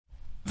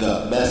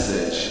The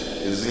message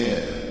is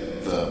in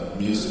the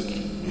music.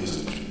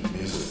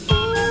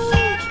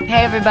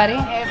 Hey everybody,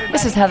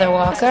 this is Heather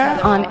Walker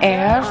on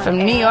air from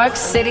New York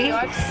City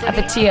at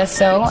the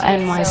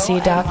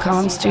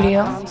TSONYC.com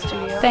studio.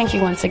 Thank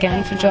you once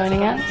again for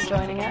joining us.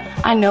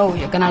 I know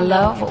you're gonna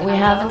love what we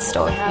have in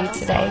store for you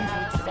today.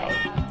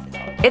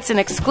 It's an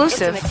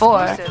exclusive for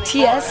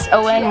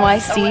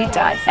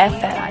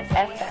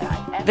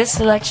TSONYC.FM. This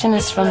selection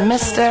is from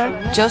Mr.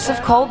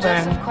 Joseph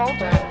Colburn.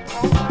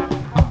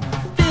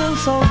 Feel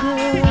so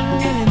good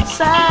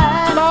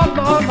inside,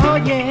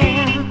 oh,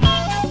 yeah.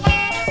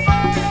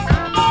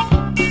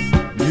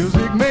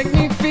 Music make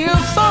me feel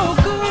so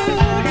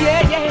good,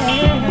 yeah.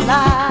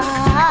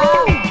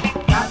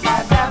 Got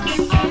that happy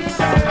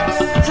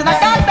feeling. Said I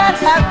got that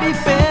happy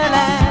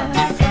feeling.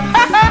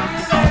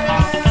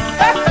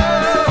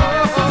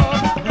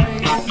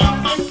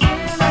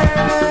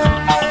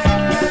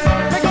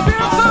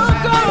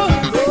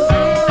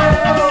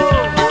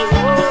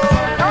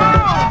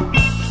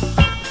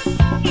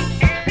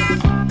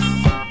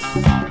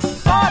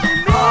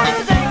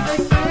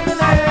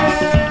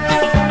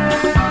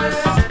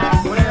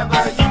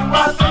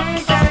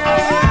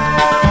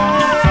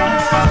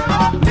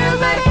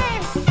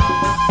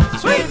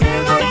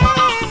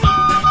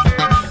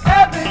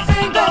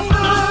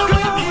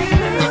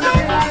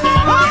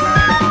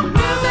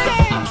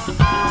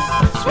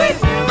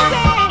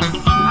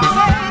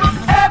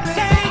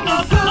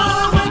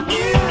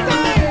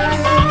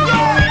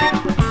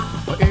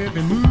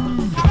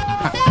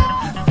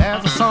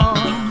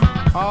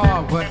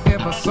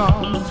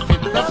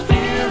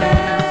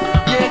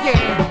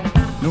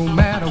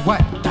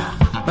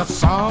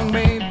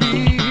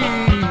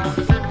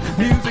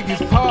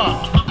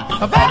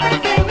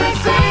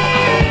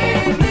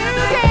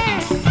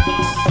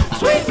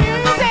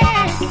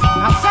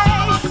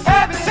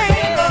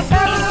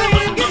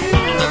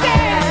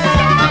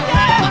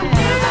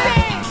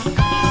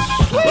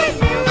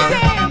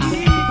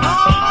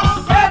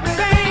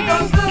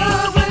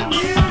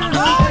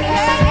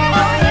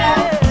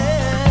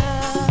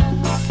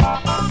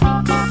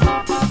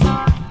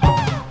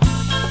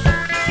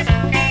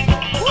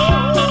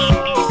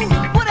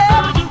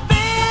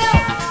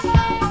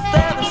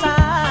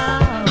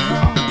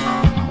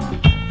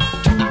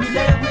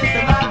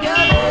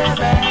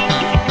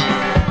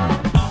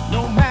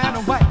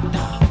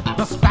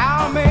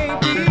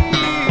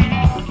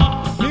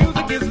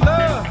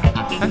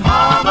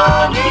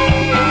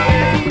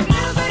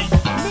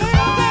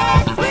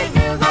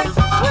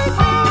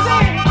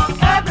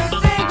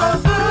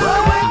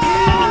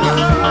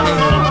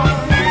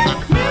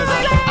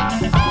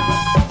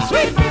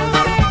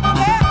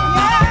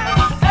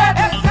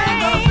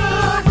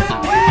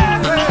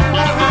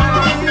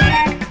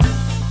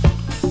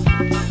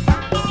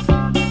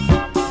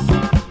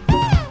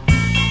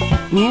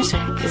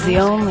 Music is the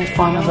only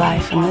form of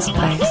life in this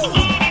place.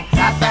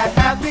 Got that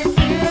happy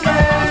feeling.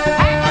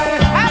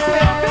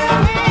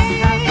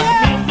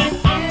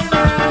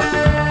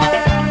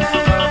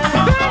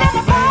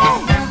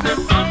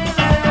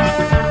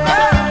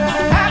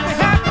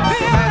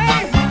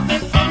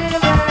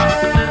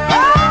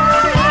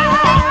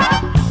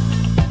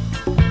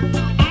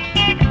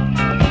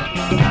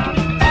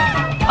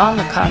 On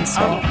the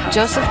console,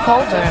 Joseph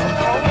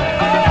Colburn.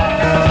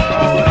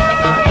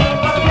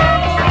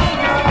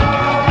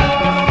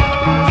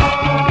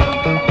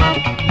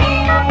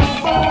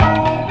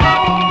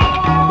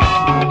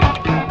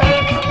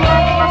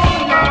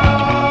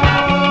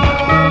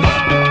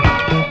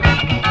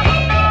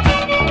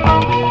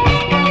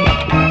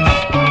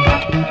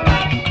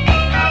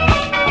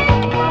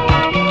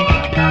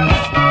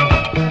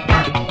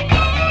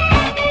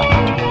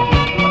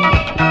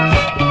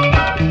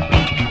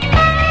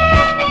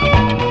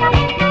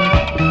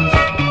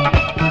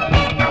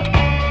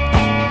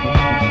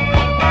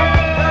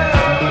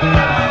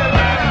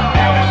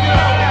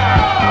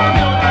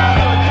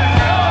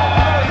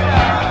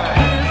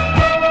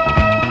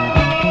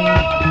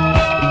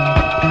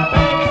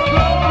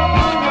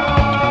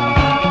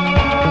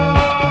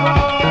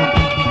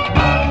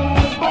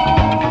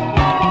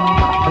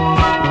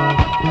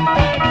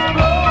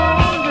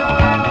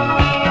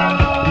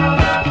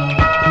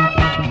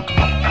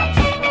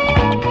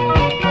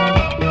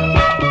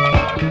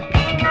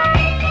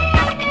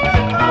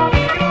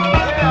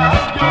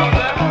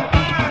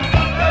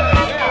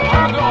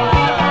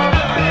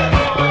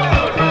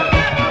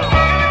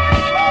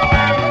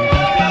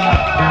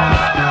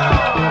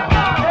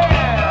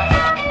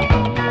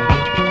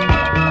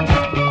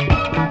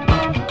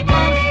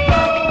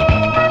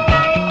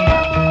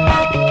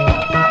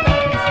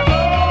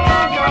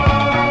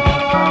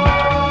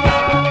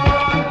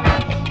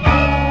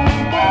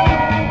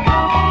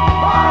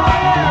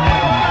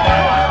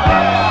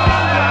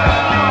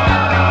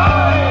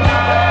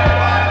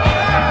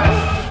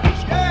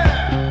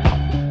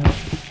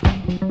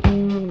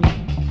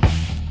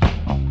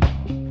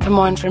 For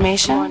more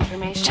information,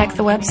 check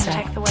the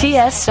website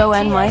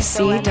tsonyc.fm.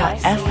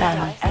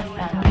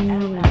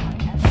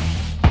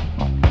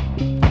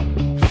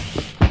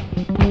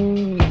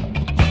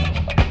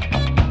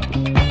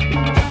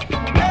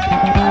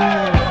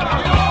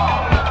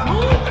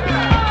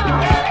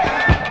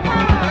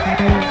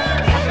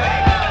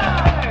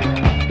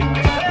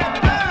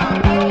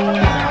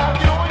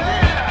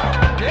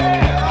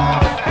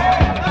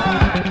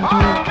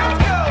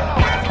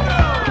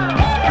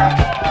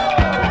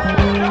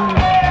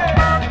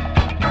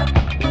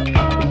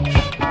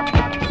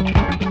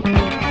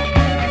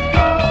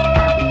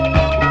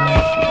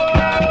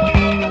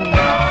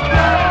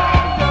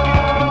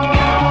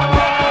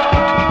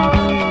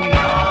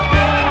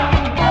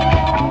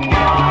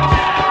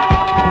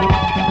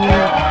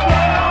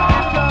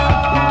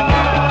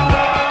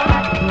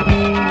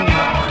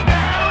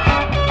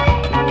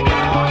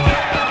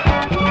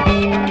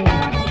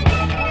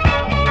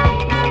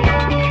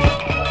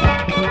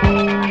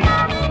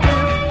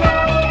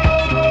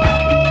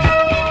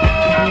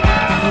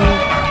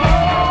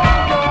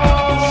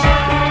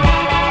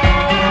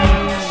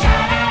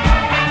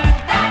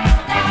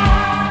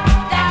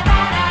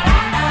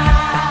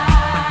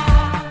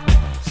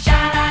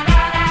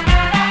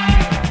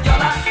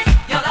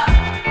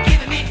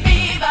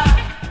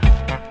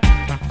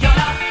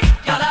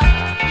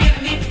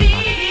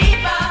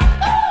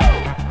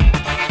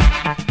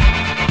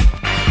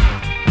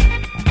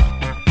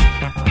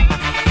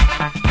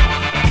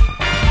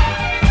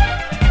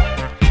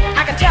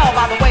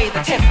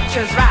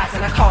 temperature's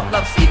rising. I call it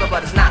love fever,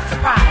 but it's not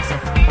surprising.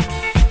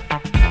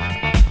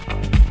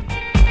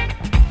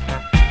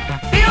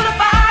 Feel the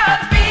fire,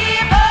 the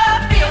fever,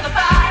 feel the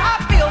fire. I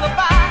feel the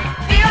fire,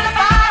 feel the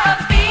fire,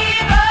 the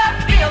fever,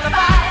 feel the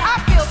fire. I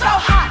feel so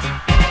hot.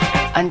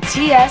 On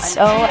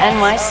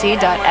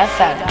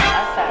TSONYC.FM.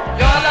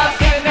 Your love's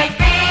giving me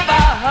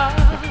fever,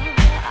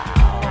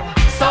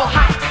 so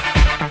hot.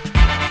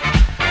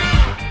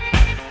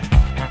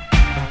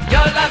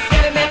 Your love's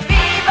giving me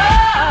fever,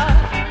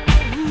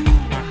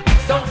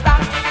 don't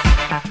stop.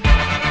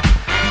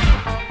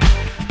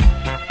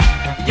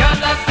 Your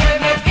love's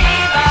giving me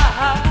fever,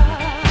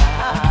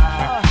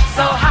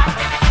 so hot,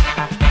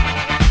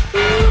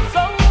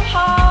 so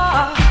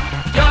hot.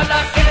 Your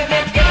love's giving me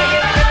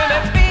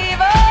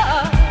fever,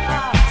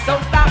 so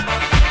stop.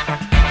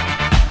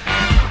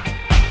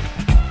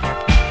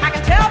 I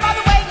can tell by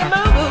the way you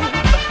move,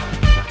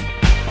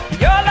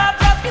 your love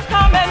just keeps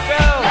coming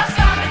through. Love's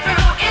coming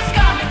through, it's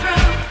coming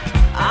through.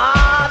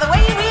 The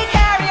way we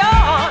carry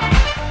on,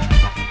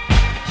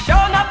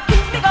 sure enough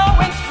keeps me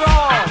going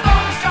strong. I'm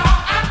going strong,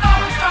 I'm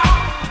going strong.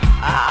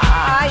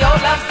 Your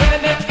love's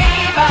giving me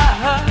fever,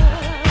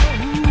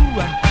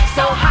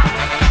 so hot,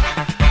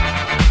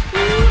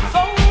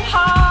 so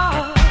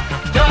hot.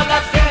 Your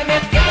love's giving me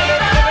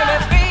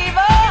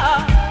fever,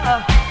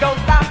 don't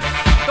stop,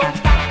 don't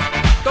stop,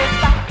 don't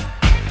stop.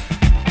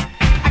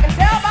 I can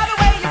tell by the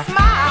way you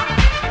smile,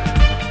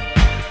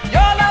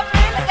 your love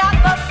really got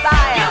the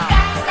style. You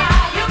got the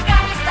style, you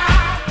got the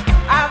style.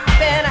 I've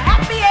been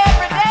happy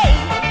every day.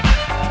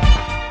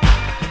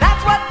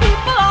 That's what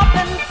people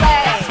often say.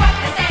 That's what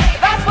they say.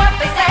 That's what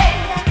they say.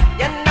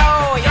 You know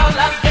your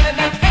love's giving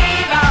me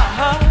fever,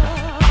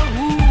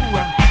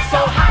 so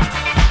hot.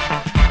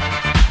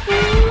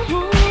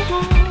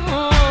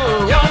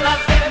 Your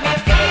love's giving me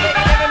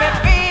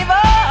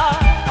fever,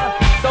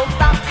 so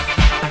stop,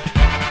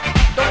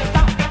 don't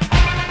stop.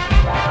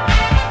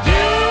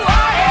 You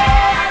are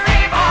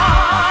every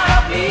part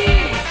of me.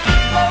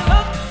 So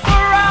look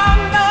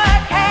around,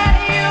 can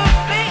you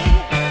see?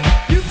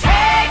 You've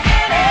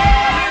taken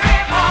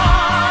every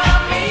part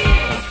of me.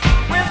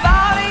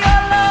 Without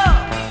your love,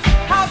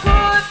 how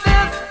could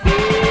this be?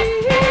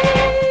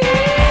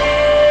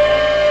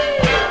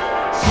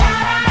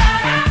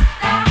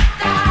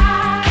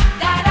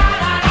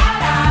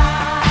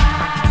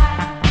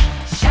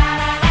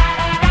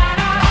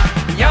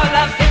 Your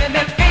love's giving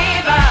me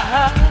fever,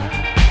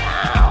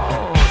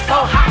 so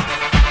hot.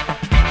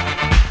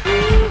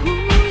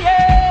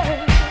 Yeah.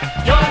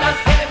 Your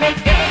love's giving me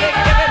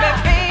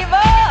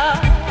fever,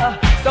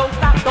 don't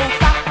stop, don't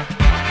stop.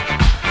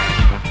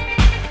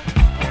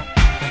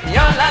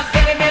 Your love's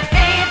giving me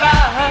fever,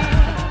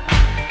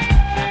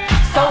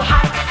 so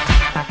hot,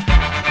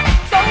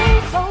 so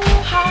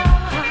hot.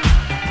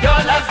 Your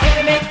love's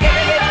giving me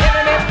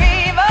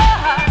fever,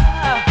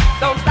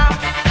 don't stop.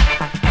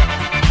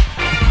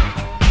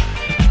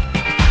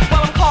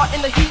 Well, I'm caught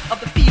in the heat of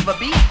the fever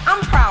beat.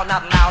 I'm proud,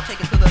 not loud, take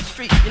it to the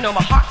street. You know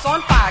my heart's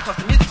on fire, cause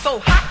the music's so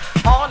hot.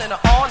 On and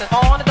on and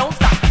on and don't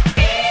stop.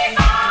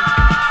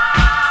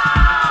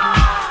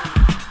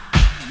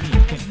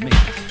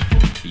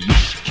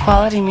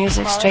 Quality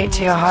music straight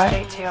to your heart,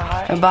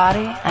 your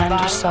body, and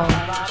your soul.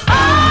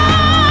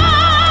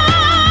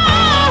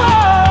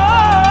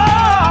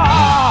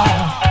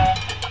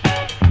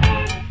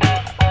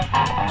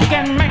 You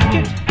can make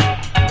it,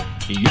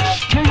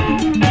 yes you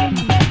can.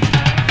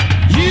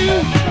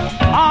 You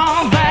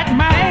are that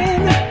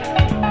man.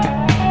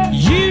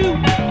 You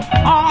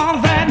are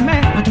that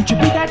man. Why don't you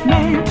be that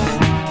man?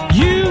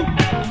 You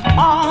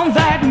are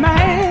that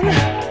man.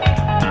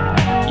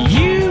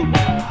 You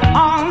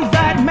are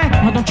that man.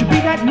 Why don't you be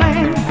that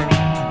man?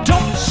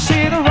 Don't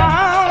sit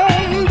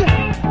around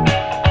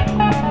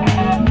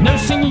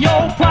nursing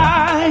your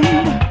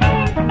pride,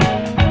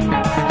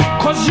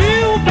 'cause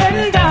you've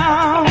been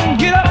down.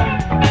 Get up,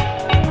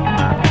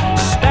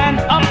 stand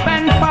up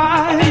and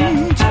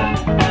fight,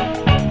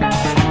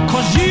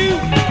 'cause you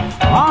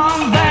are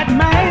that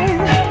man.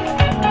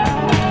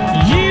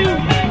 You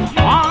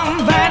are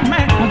that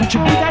man. Why don't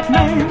you be that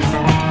man?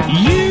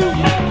 You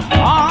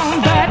are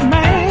that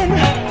man.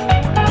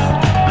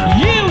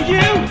 You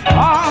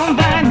are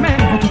that man.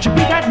 Why don't you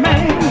be that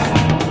man?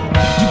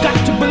 You got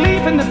to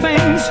believe in the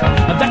things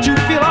that you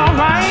feel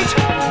alright.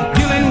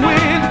 Dealing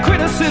with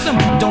criticism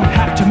don't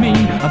have to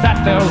mean that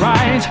they're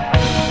right.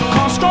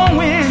 'Cause strong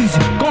winds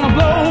gonna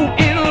blow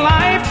in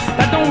life.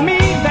 That don't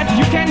mean that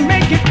you can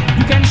make it.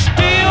 You can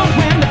still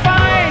win the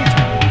fight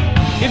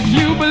if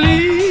you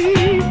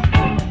believe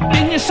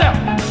in yourself.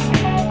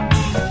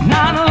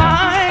 Not a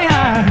lie.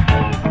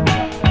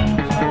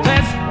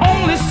 There's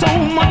only so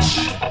much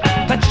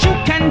that you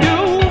can do.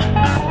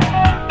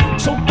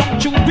 So don't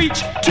you reach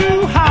too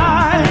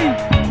high,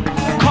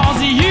 'cause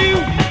you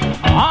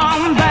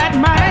are that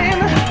man.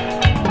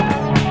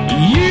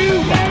 You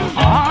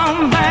are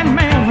that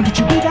man. Why don't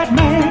you be that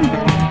man?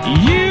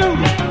 You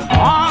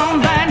are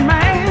that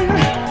man.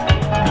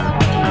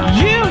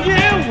 You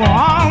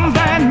are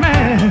that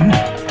man.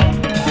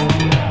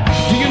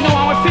 Do you know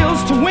how it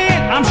feels to win?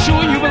 I'm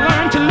sure you will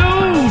learn to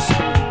lose.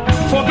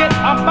 Forget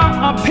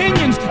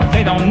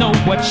they don't know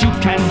what you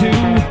can do.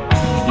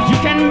 You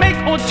can make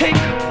or take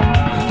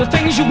the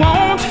things you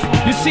want.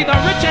 You see, the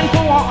rich and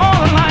poor are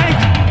all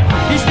alike.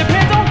 It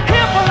depends on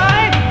him for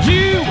life.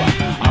 You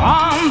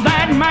are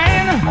that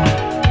man.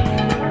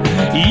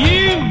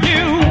 You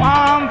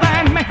are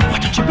that man. Why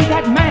don't you be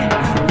that man?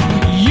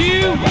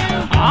 You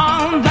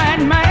are that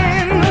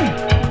man.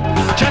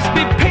 Just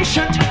be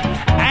patient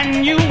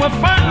and you will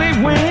finally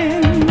win.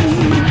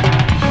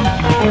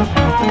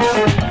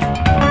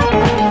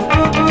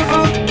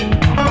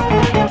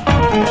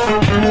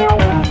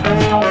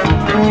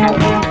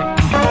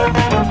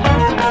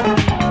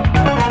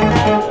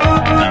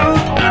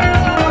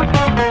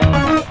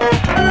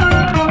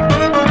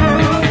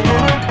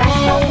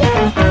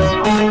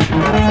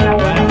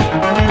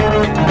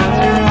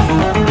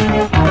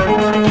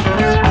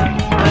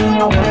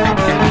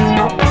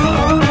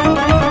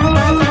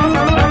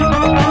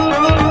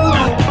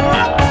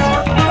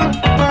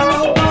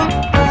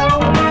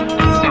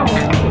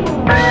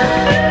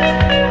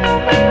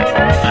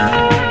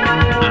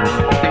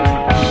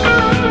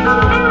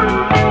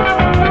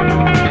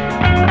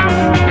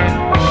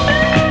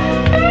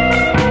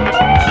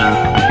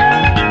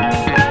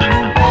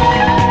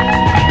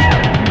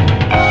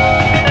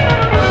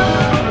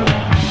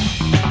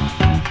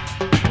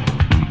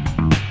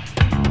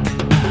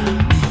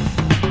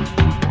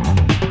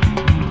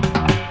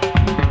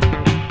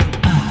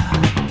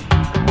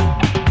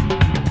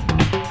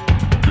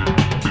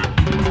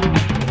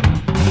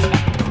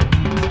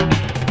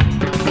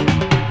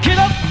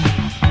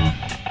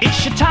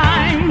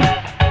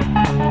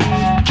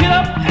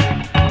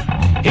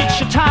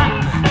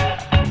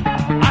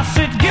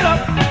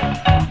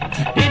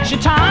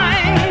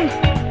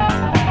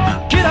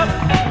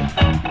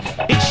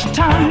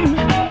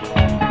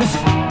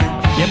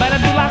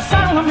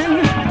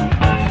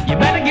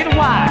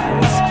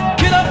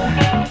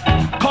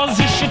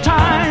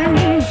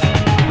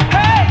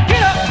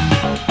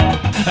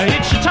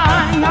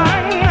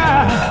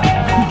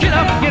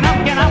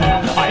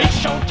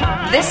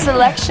 This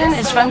selection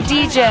is from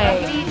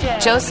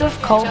DJ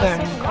Joseph Colburn.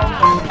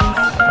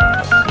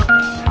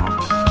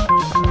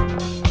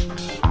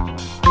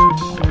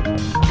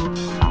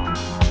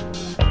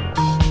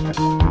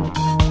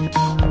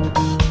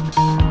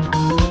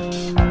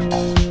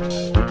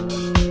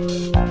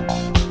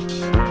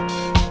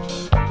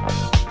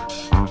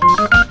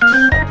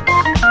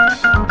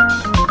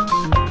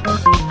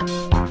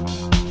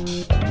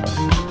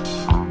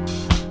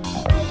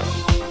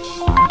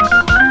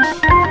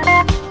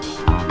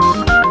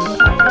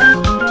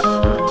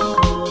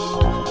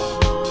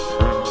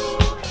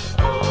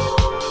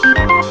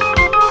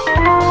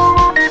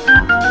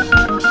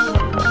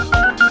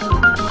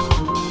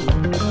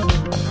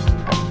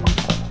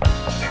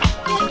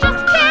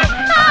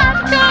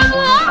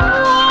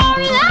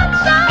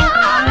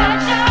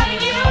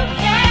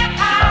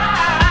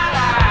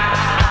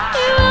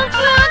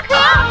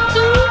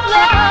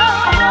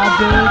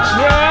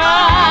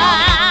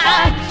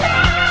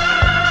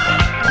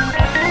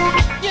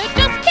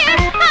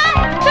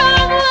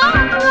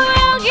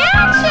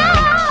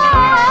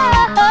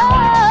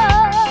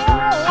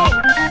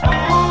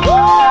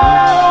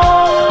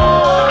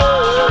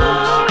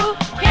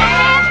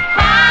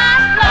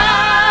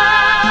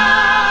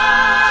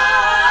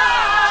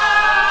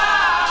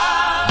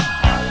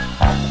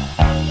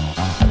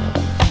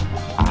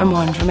 For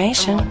more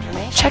information,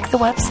 check the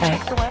website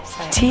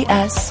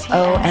tsonyc.fm.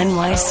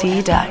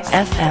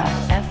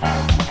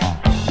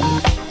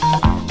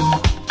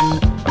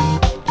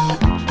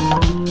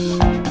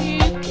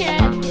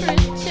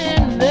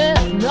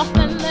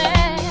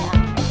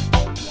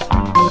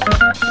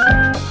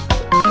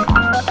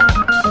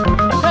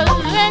 Find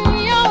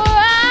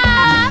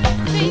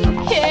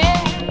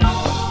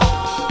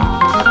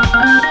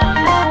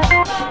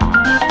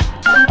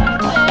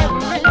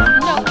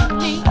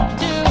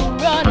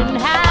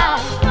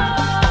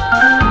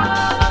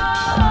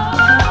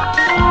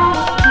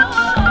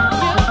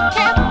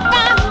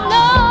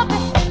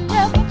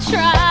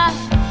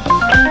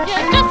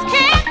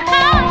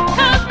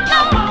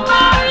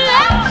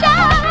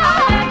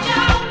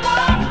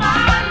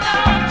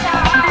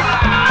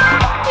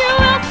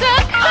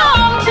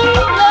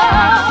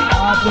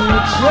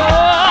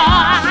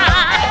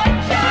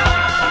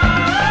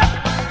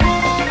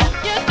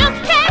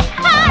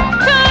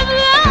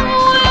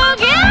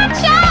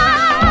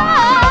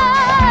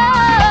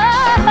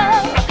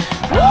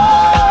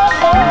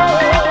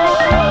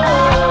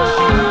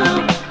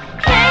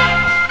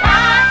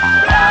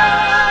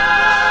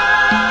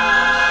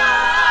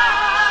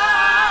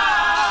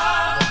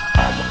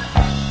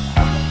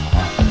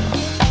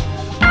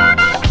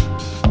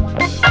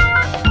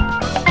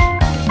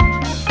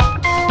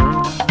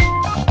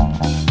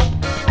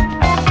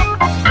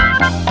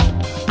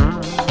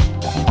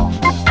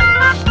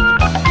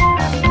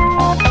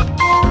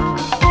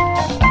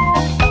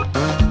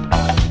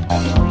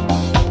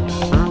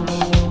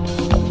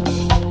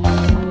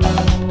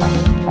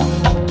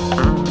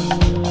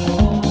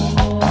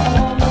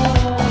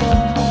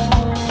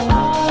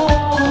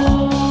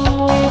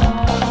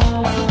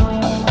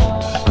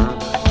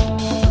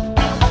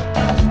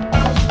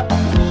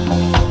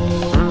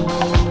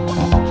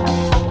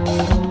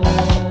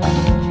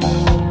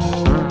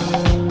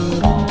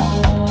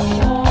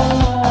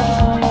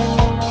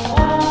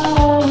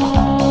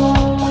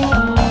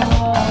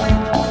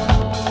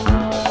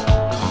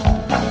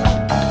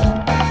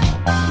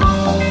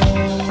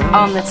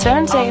the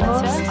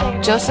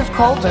turntables, Joseph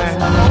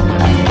Colburn.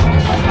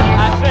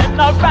 I've been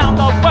around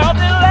the world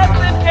in less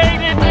than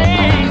 80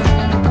 days.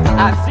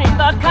 I've seen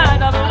the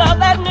kind of love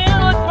that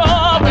never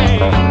for me.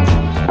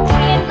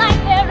 In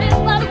life there is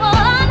but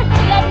one.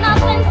 Let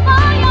nothing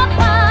spoil your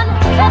fun.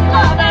 Let's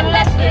love and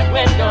let's it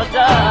when you're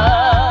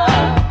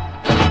done.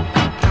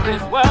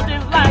 This world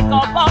is like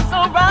a box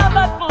around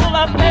but full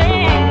of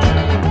pain.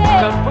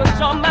 Just put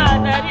your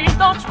mind at ease,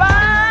 don't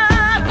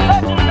try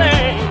such a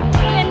thing.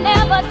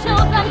 Whenever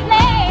children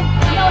play,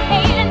 no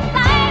hate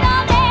inside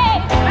all day.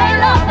 They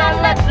love and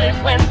let's it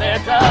when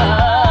they're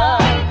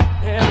done.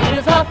 There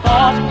is a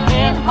thought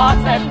in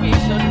hearts that we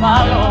should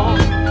follow.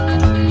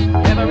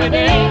 Every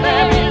day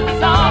there is a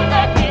song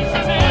that we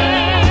should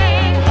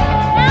sing.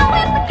 Now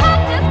if the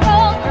cactus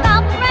grows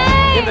without the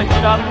rain, In the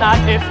heat of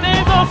night it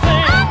stays the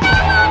same. I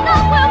never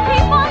know will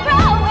keep on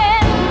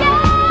growing.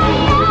 Yeah,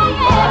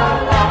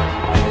 yeah, yeah.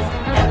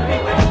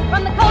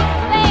 From the coast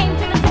of Spain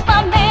to the tip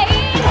of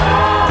Maine.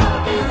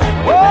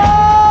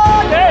 Oh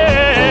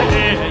yeah,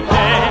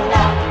 yeah.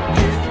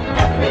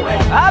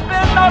 I've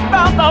been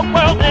around the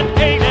world in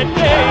 80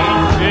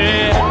 days.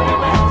 Yeah.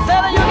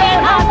 Said you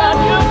can't hide love,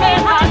 you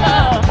can't hide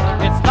love.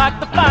 It's like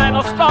the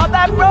final straw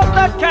that broke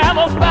the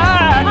camel's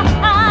back.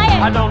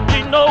 I don't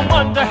need no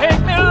one to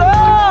hate me,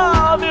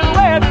 love is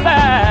where it's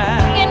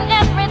at. In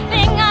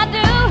everything I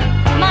do,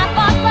 my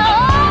thoughts are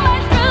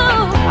always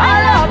true. I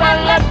love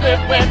and let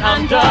it when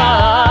I'm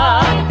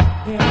done.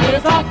 There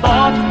is a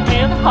thought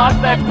in hearts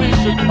that we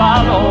should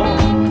follow.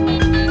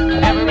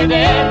 Every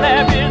day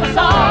there is a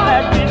song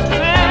that we should sing.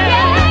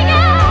 Yeah,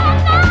 yeah.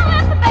 Now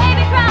if the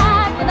baby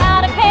cries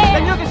without a care,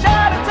 Then you can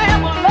share the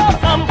table love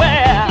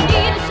somewhere. you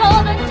need a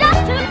shoulder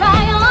just to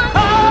cry on.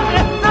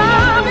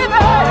 I'll be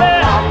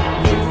there.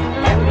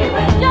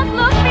 Just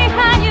look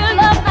behind you,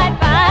 love might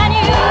find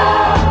you.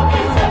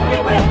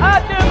 I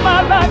give my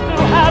life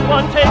to have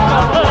one taste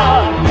of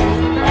love.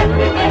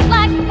 It's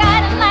like a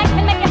guiding light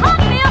can make your heart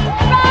feel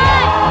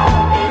right.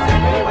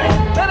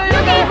 Better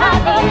you can't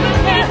hide love, you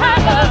can't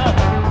hide love.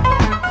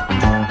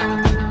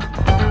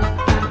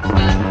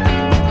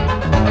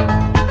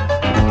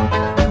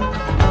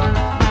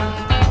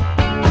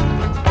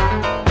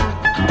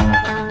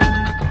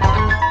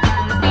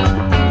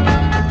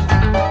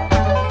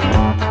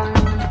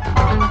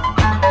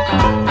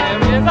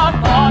 There is a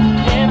thought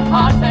in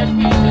hearts that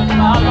we should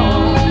follow.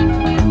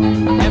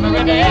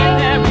 Every day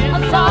there is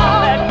a song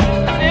that we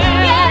should sing.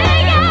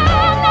 Yeah,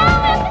 yeah. Now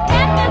if the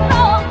cactus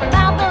grows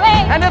without the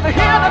rain, And if you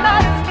hear the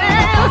night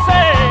still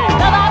say,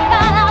 love I've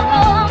got, I'll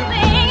go on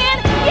singing.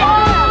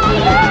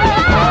 Yeah, yeah.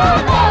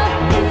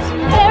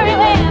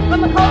 Everywhere from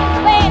the coast of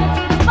Spain to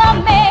the tip of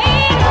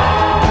Maine.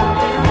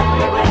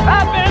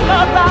 I've been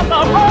around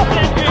the world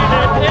in 80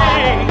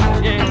 days.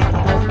 Yeah.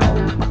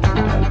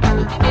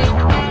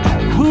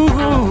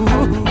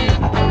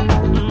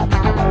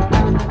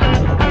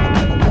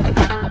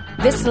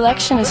 This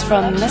selection is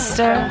from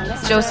Mr.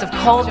 Joseph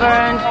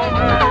Colburn.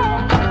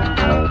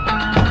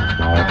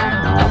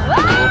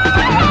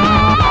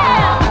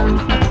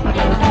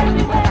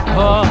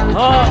 Oh,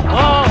 oh,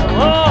 oh,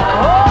 oh,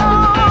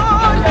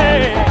 oh,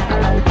 yeah.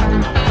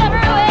 It's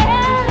everywhere.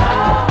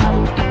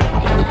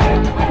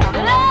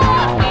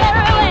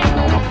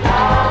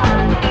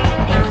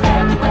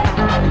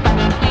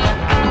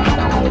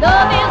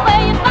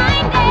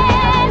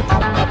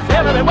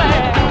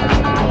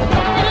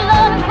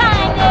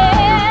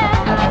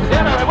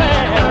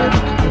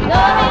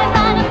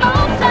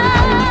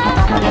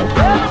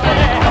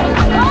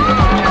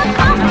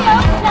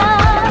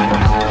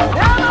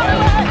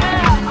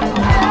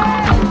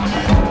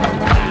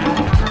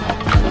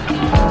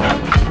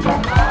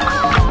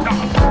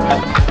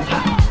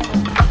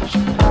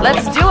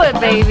 Let's do it,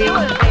 baby.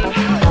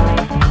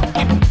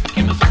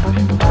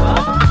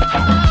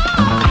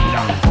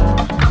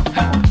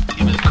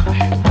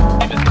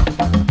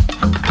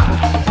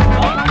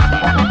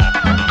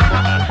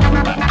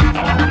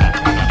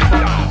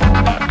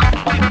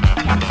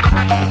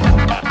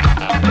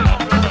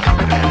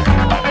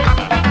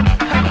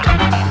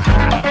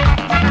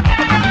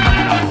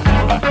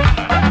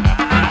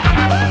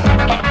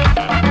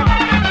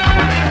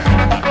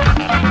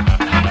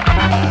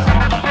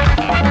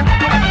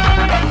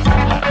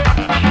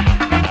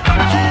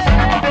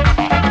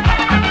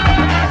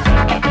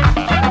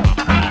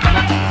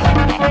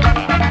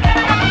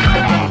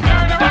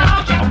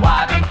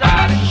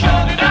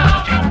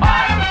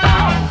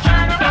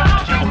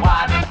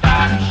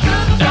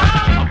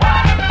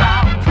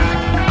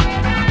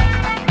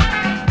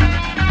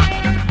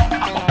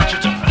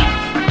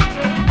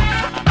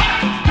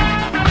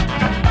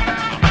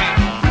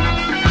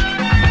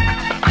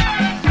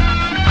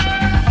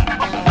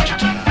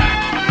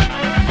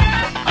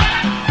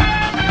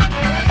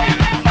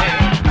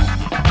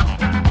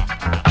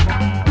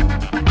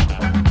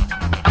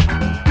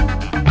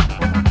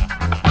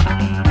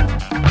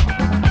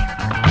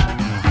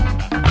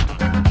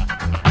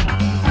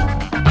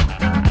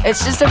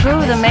 It's just a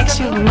groove that makes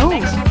you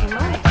move.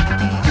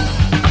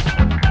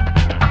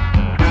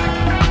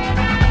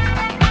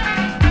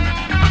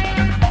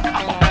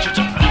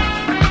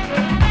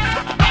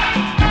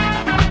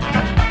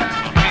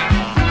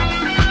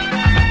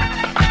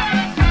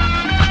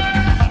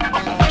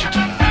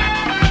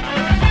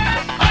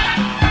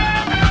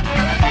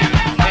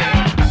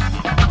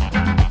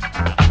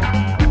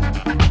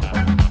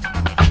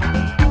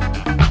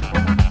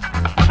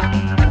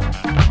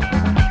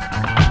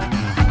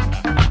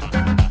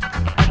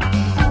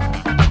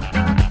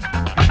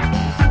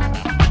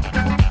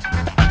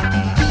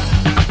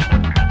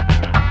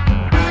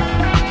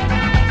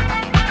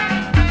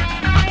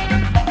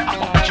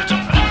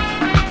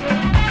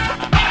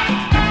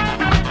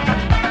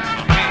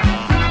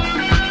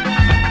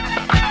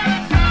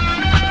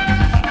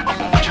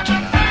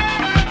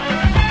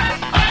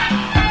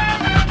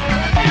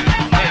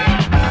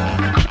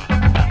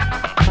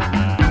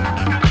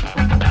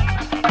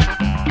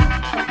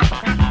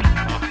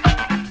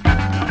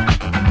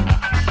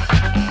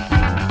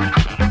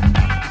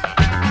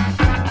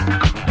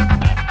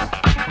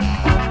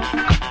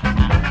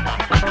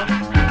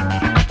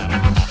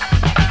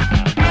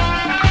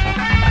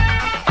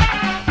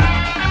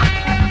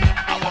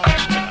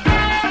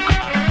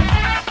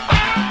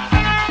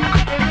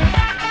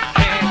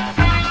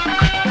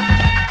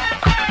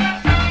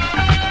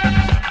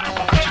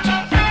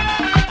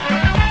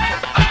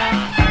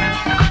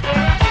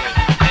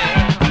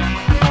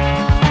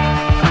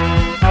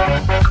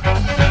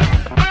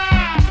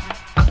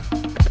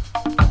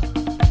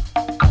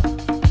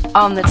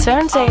 On the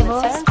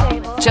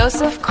turntables,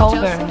 Joseph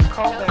Colburn.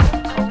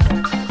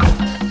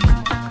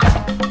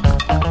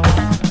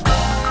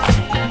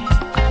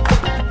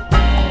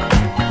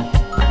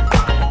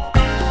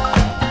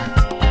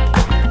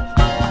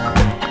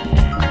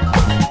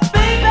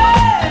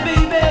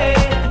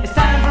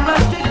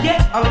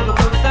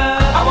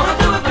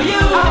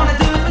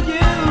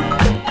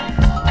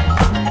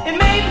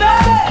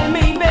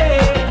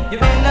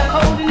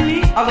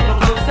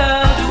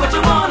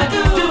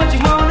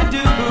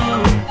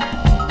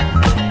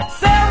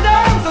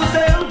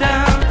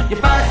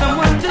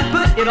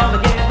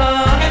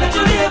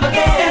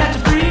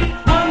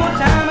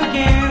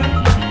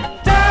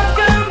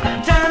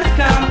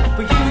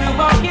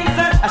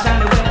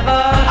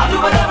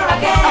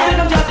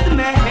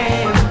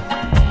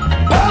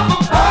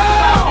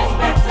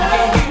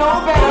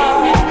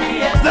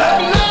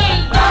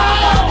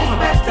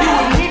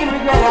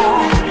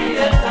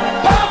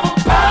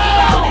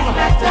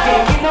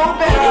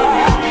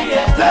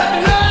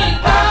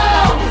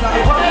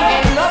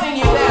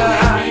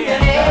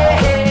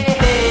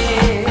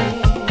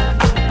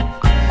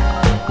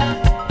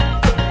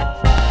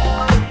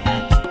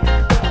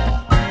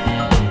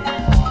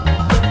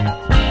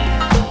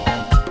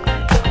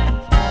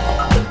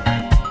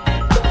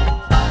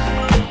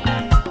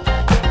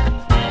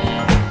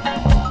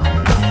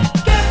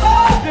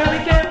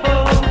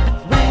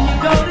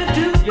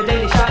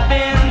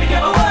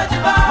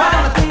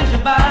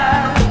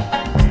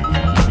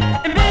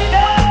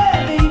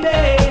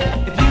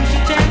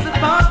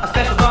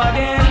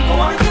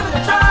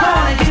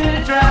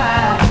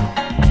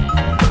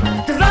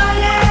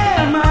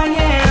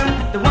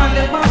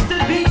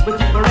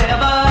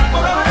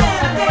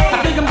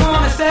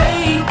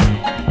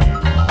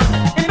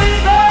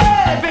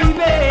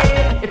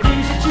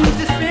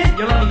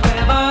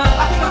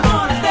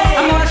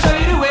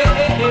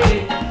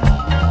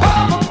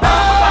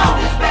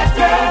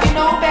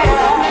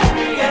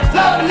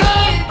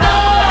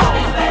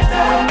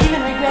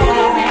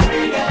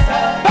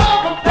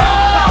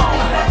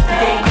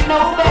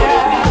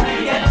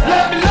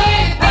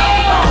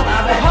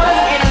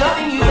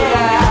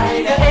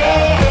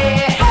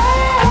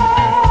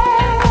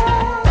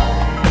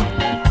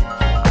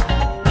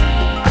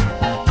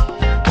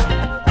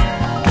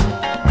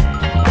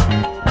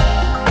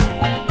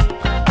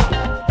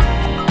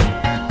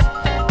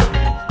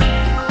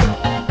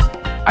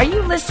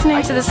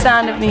 Listening to the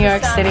sound of New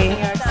York City.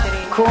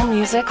 Cool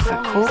music for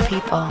cool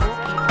people.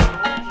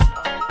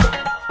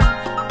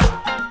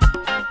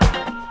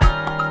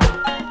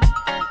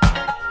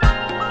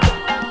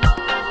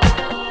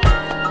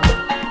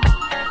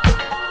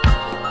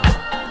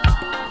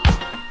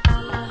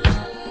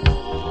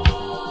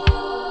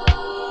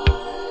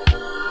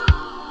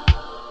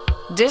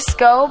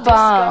 Disco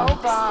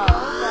Bombs.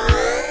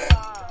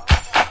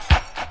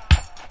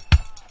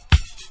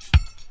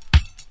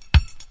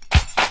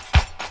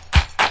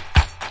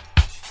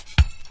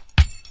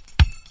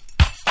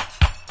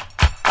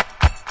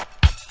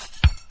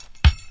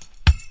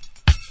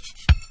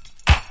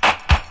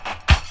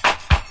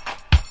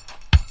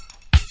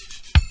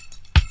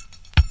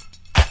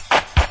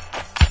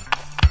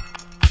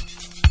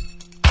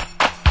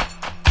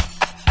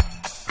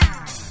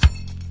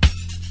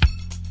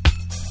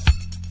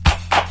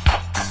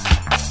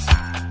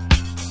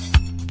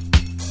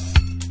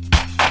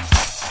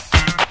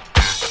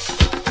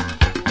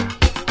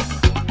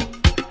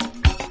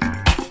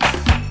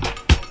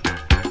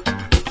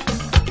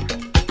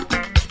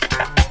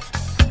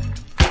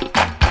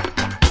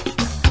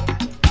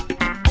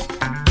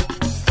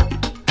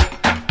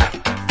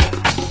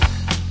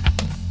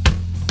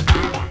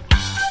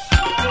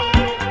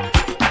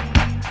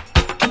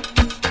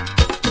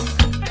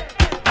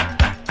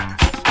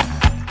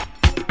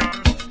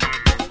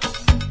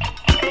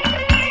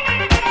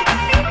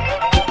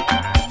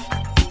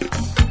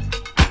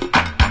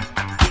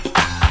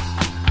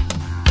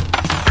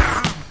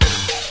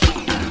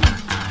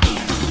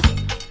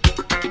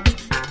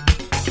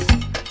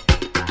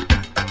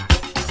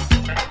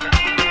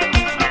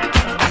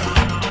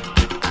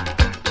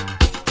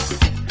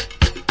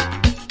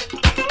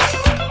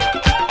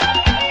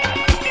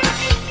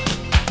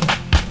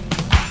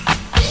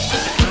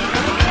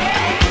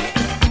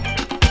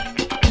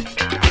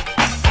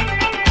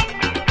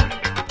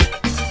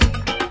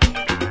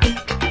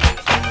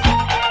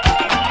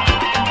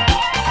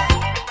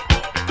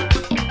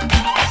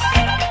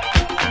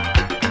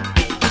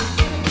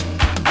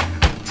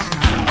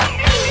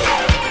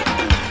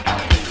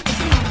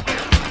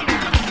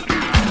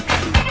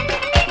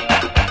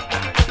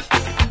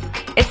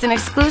 It's an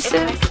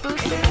exclusive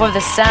for the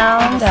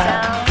sound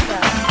of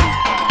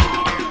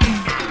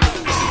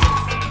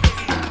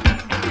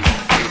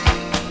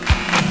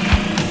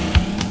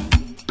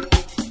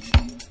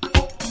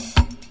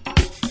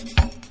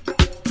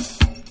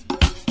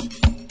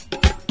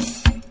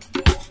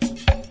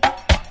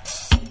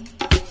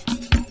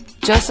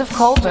Joseph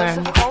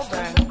Colburn.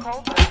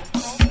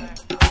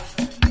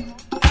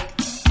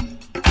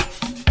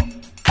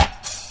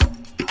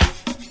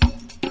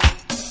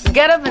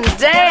 Get up and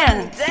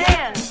dance.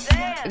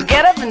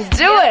 Get up and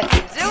do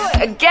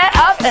it. Get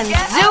up and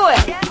do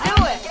it.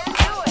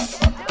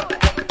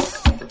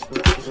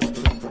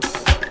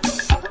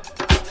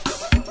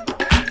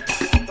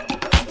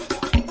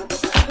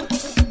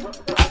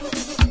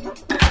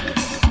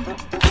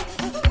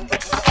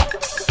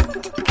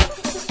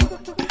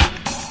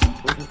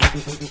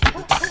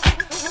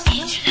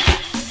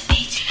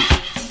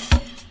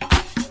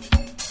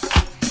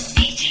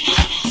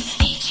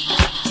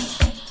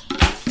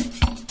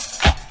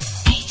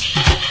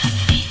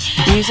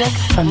 Music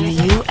from the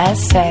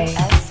USA.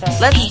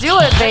 Let's do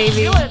it,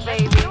 baby.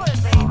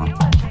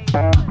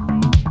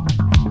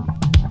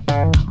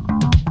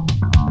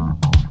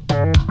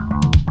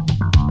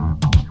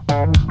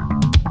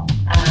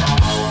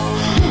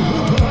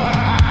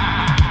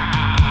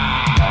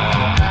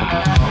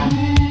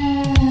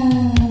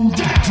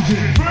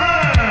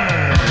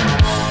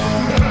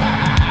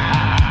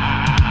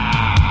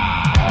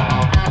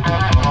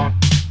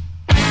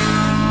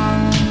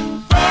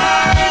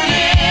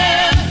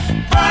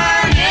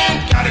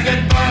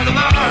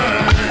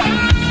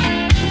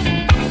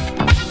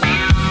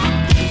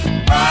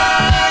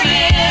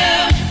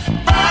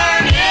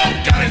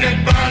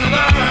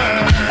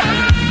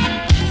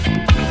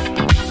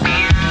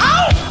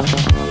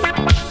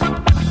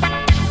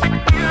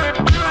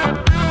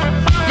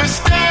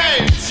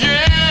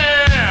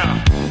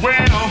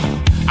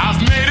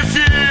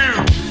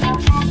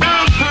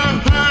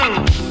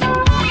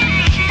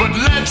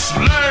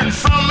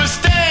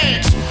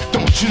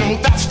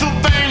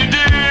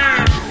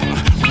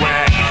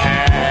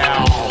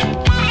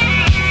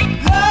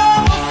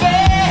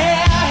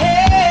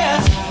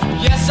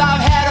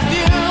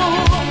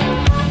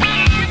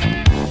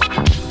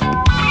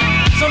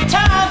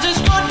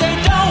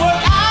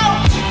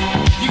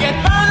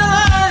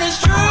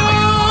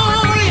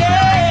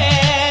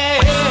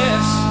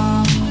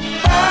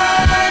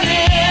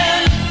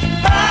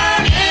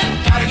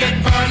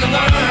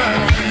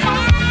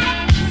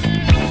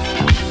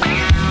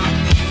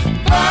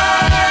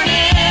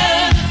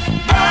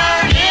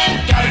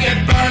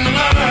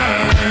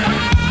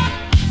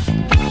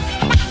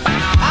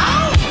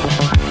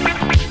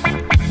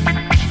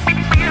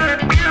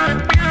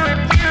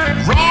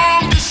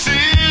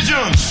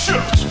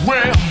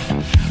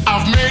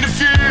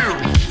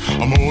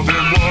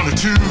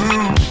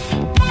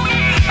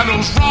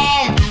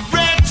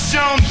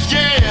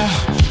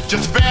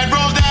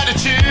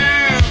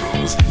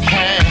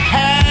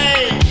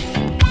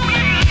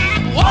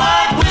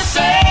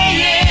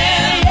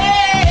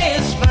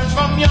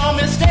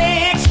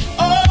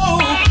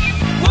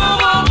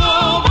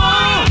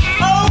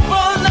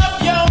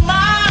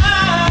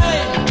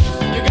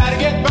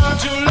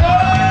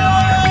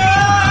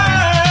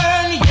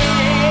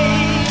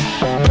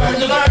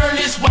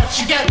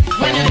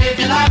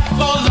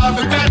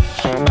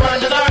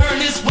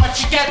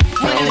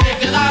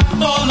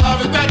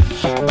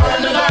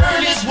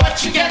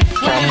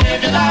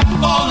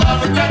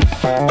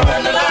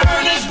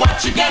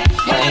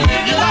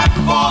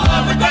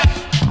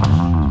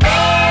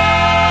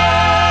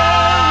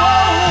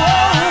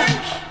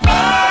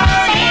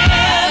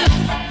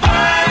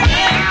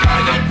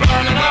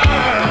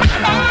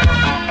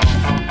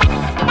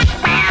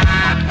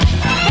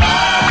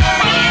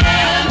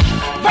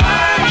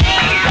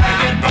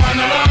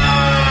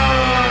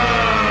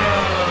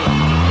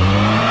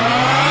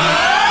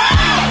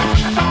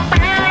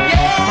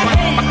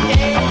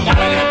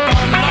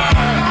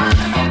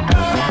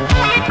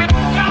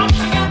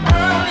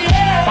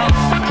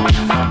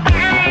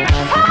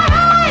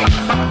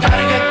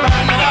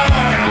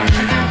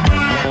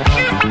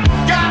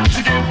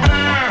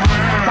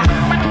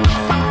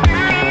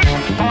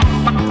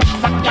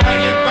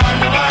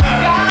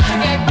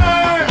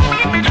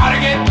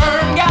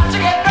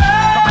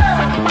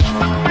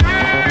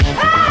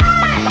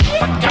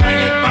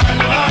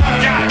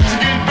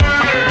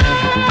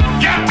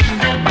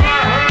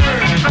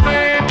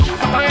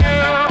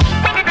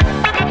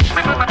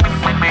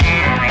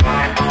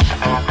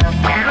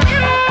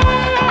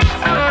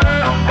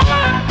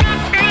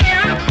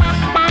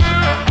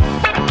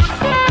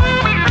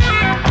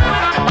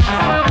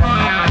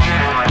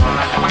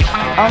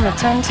 On the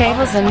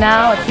turntables, and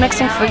now it's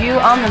mixing for you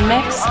on the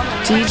mix,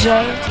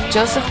 DJ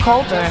Joseph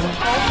Colburn.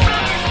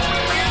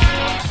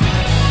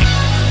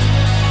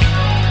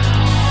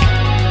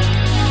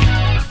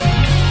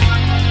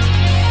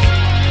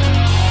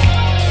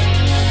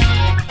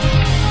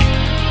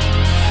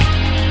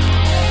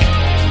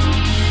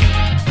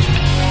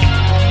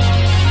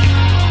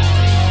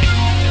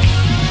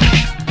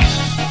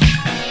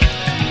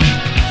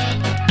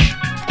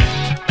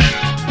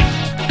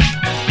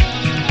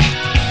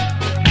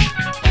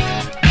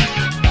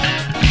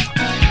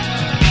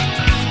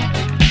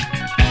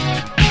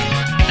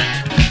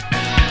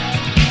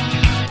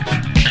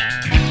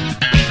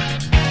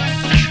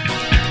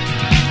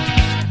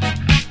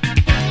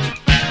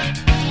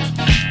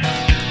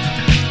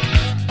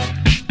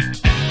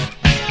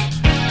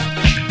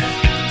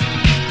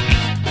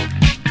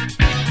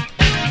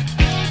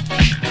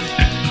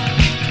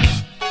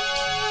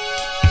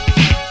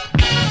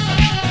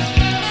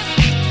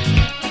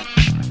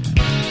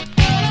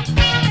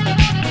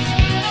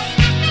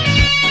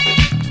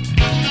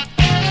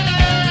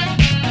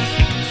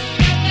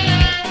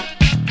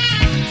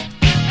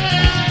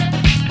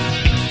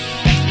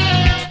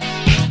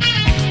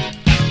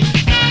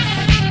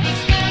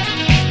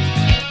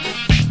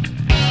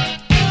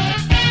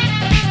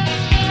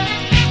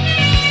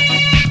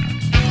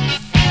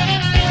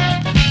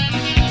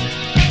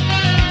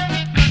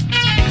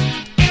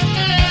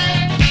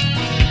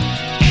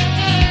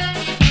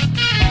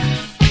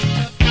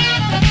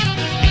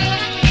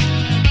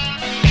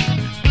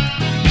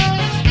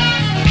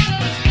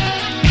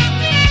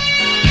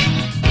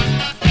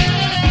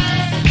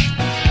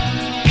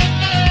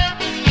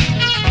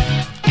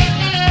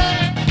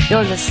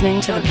 You're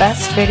listening to the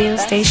best radio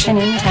station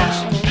in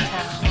town.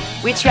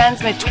 We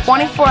transmit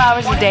 24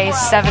 hours a day,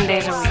 7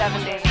 days a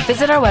week.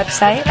 Visit our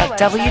website at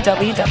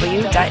www.tsonyc.fm.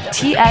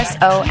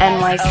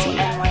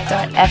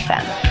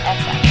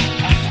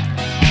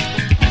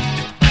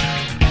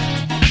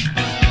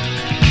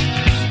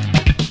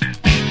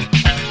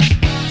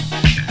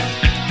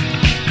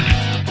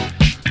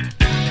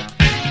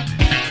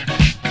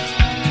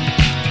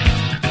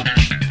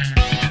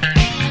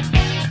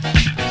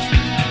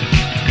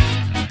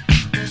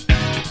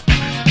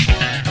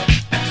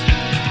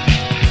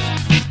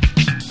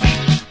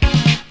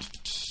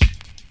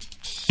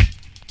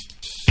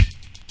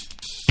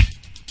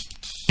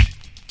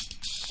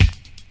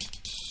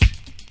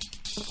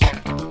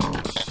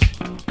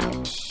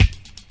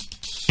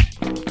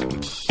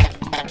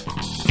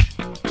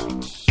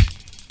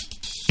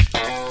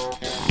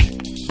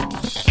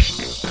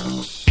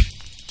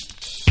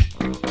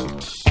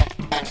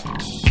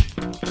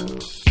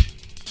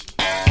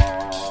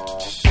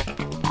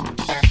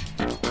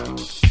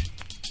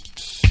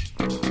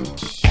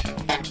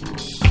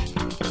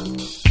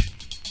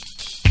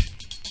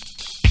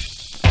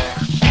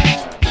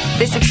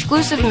 This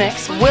exclusive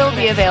mix will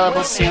be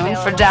available soon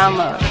for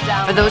download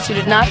for those who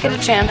did not get a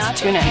chance to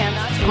tune in.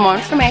 For more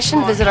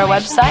information, visit our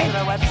website,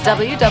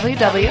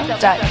 www.tsonyc.fm.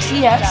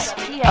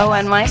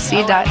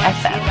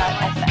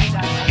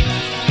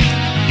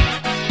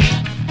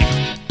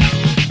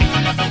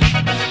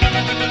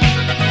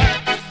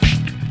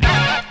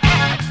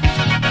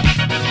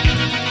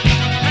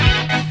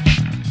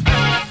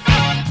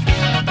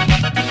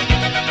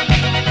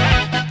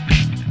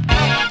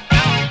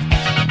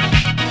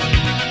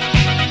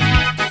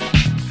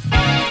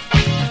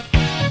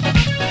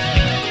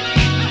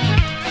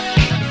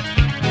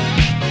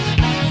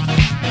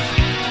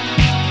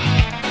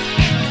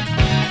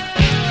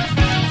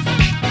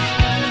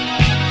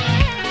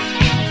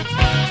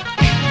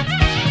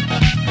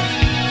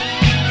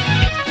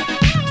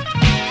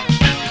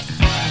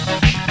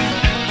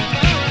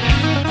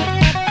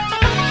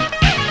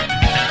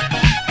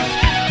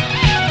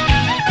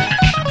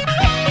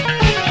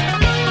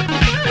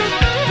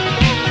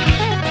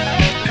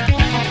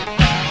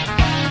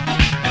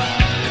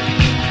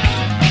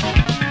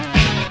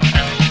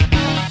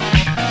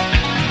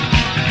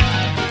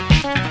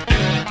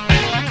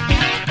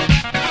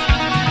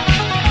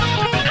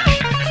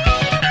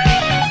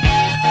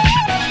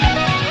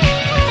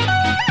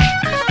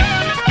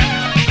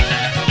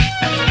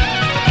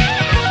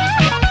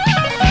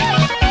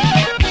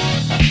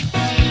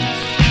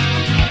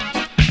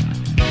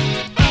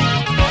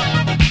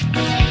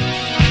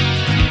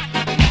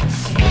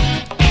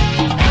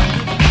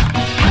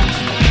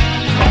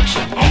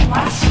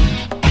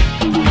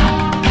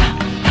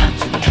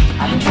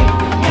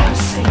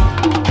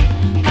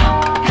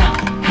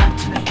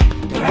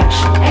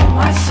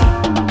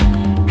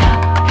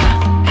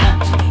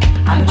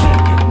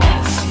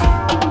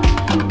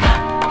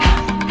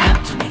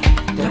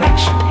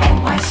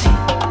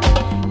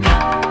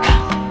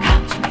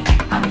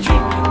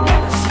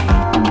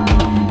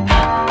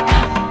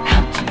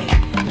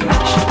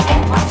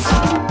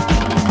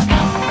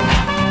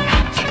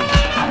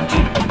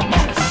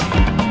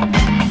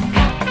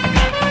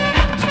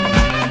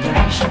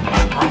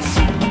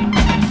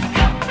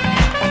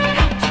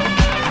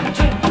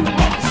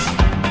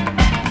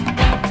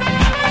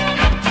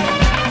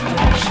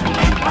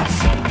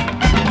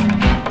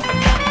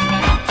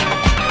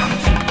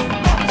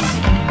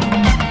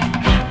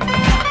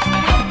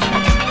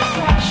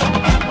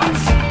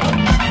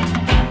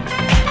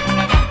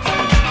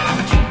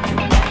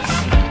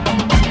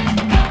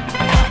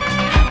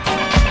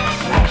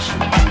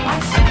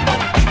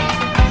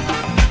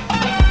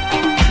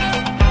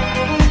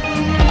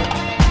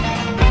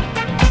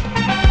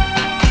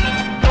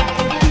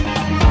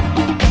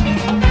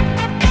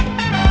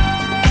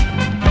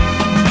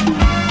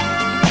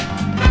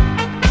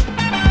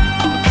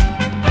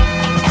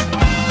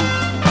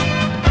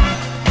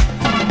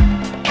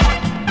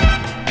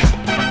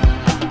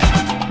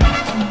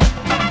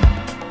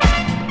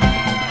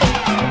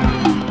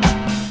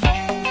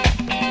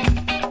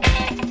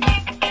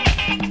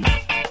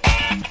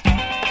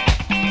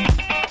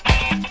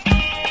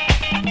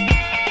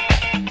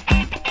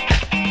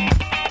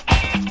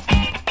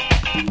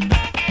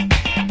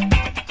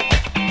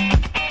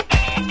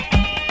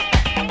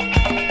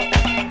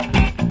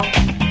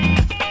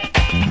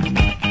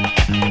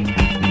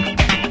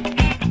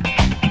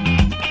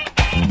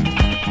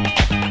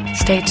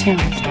 Stay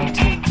tuned.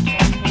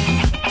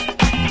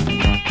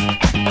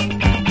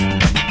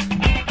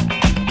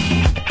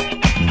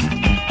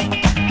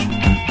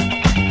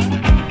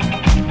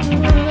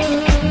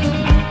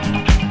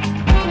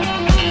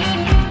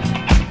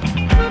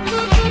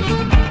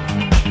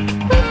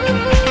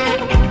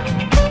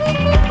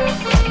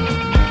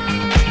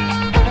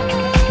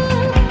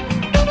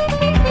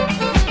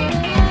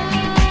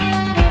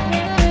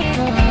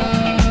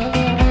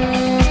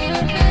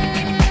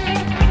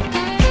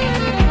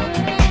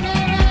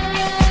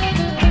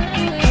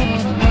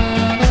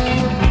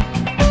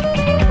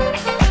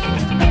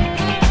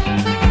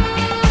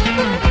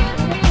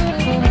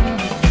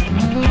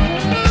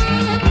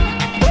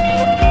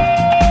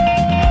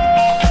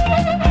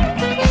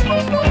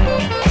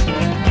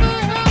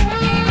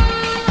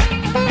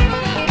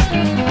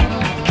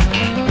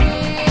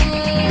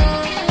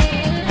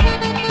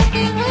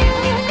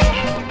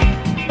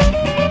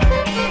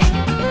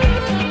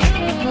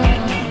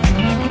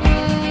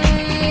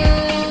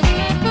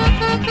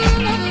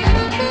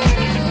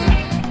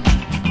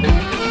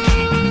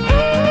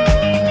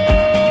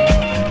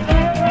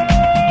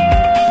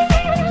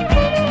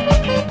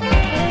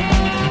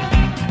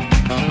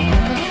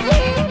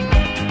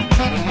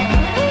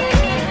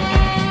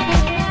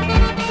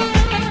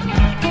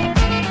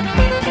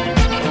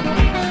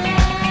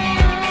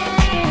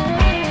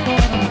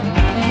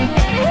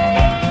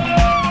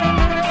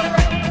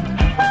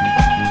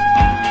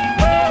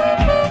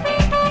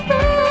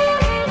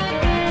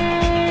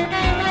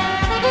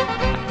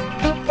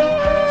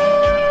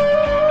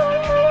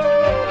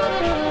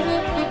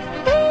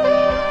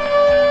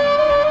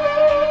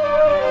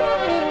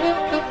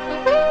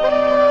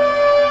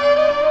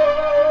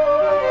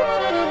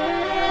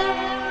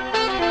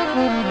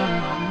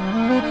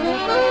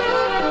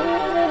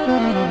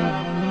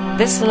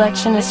 This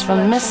selection is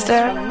from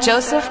Mr.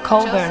 Joseph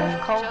Colburn.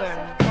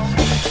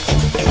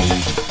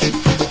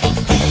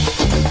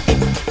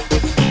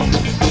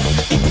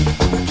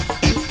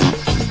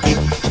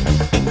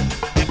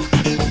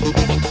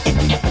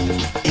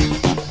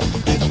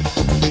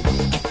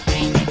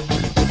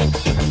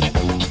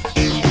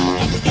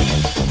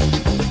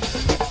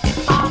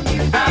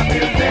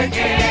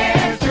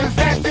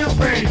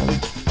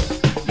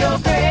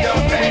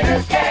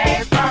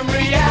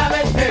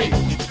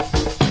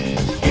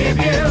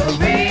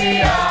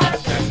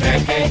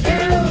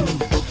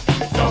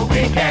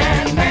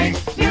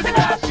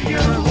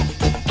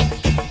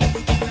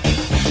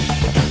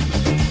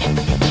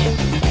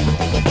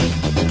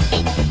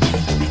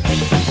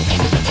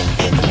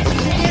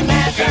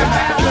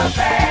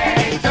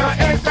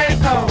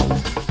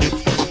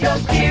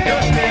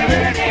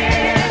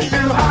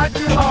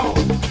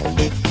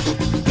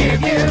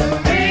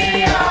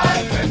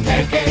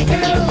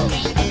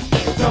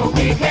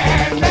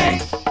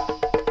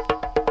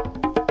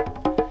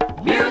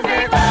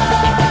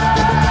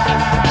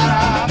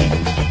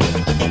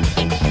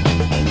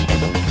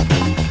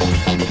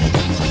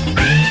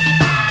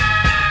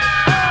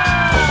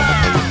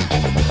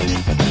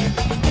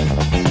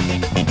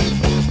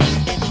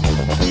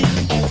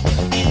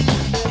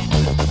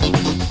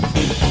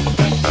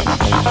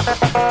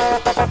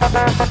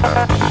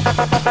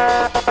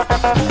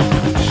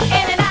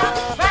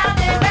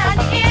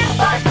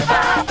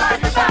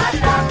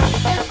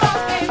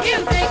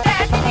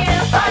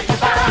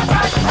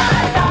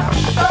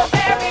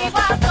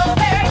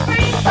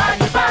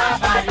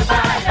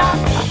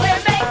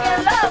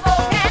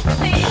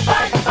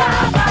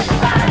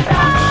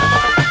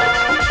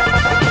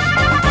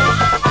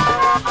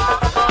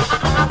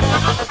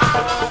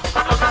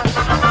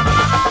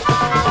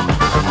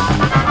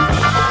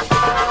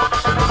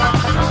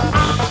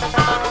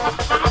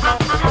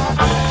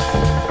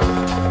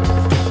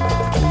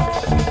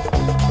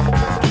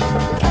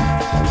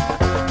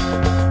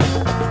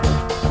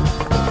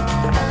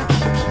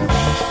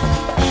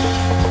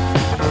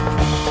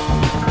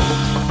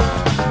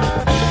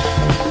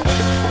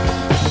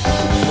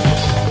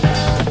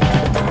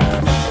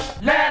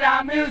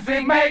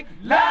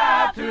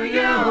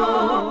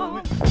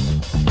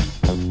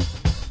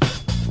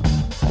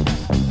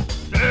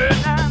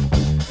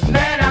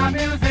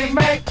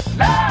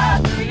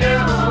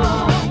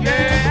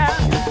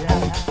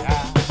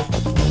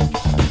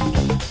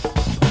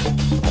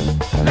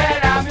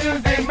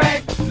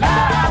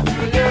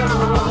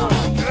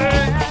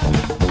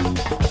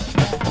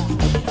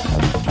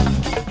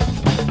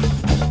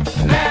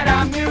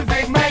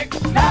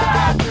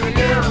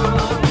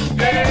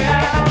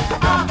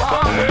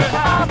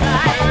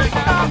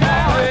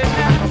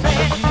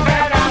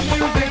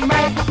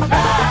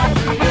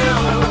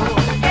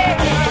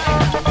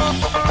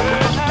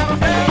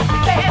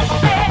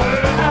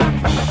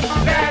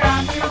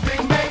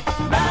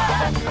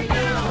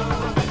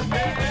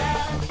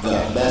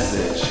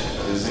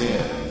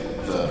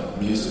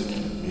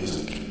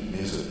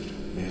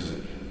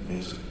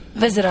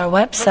 Visit our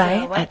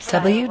website at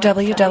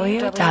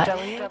www.tsonyc.fm.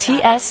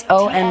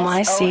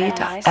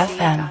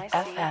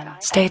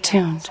 Stay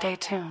tuned.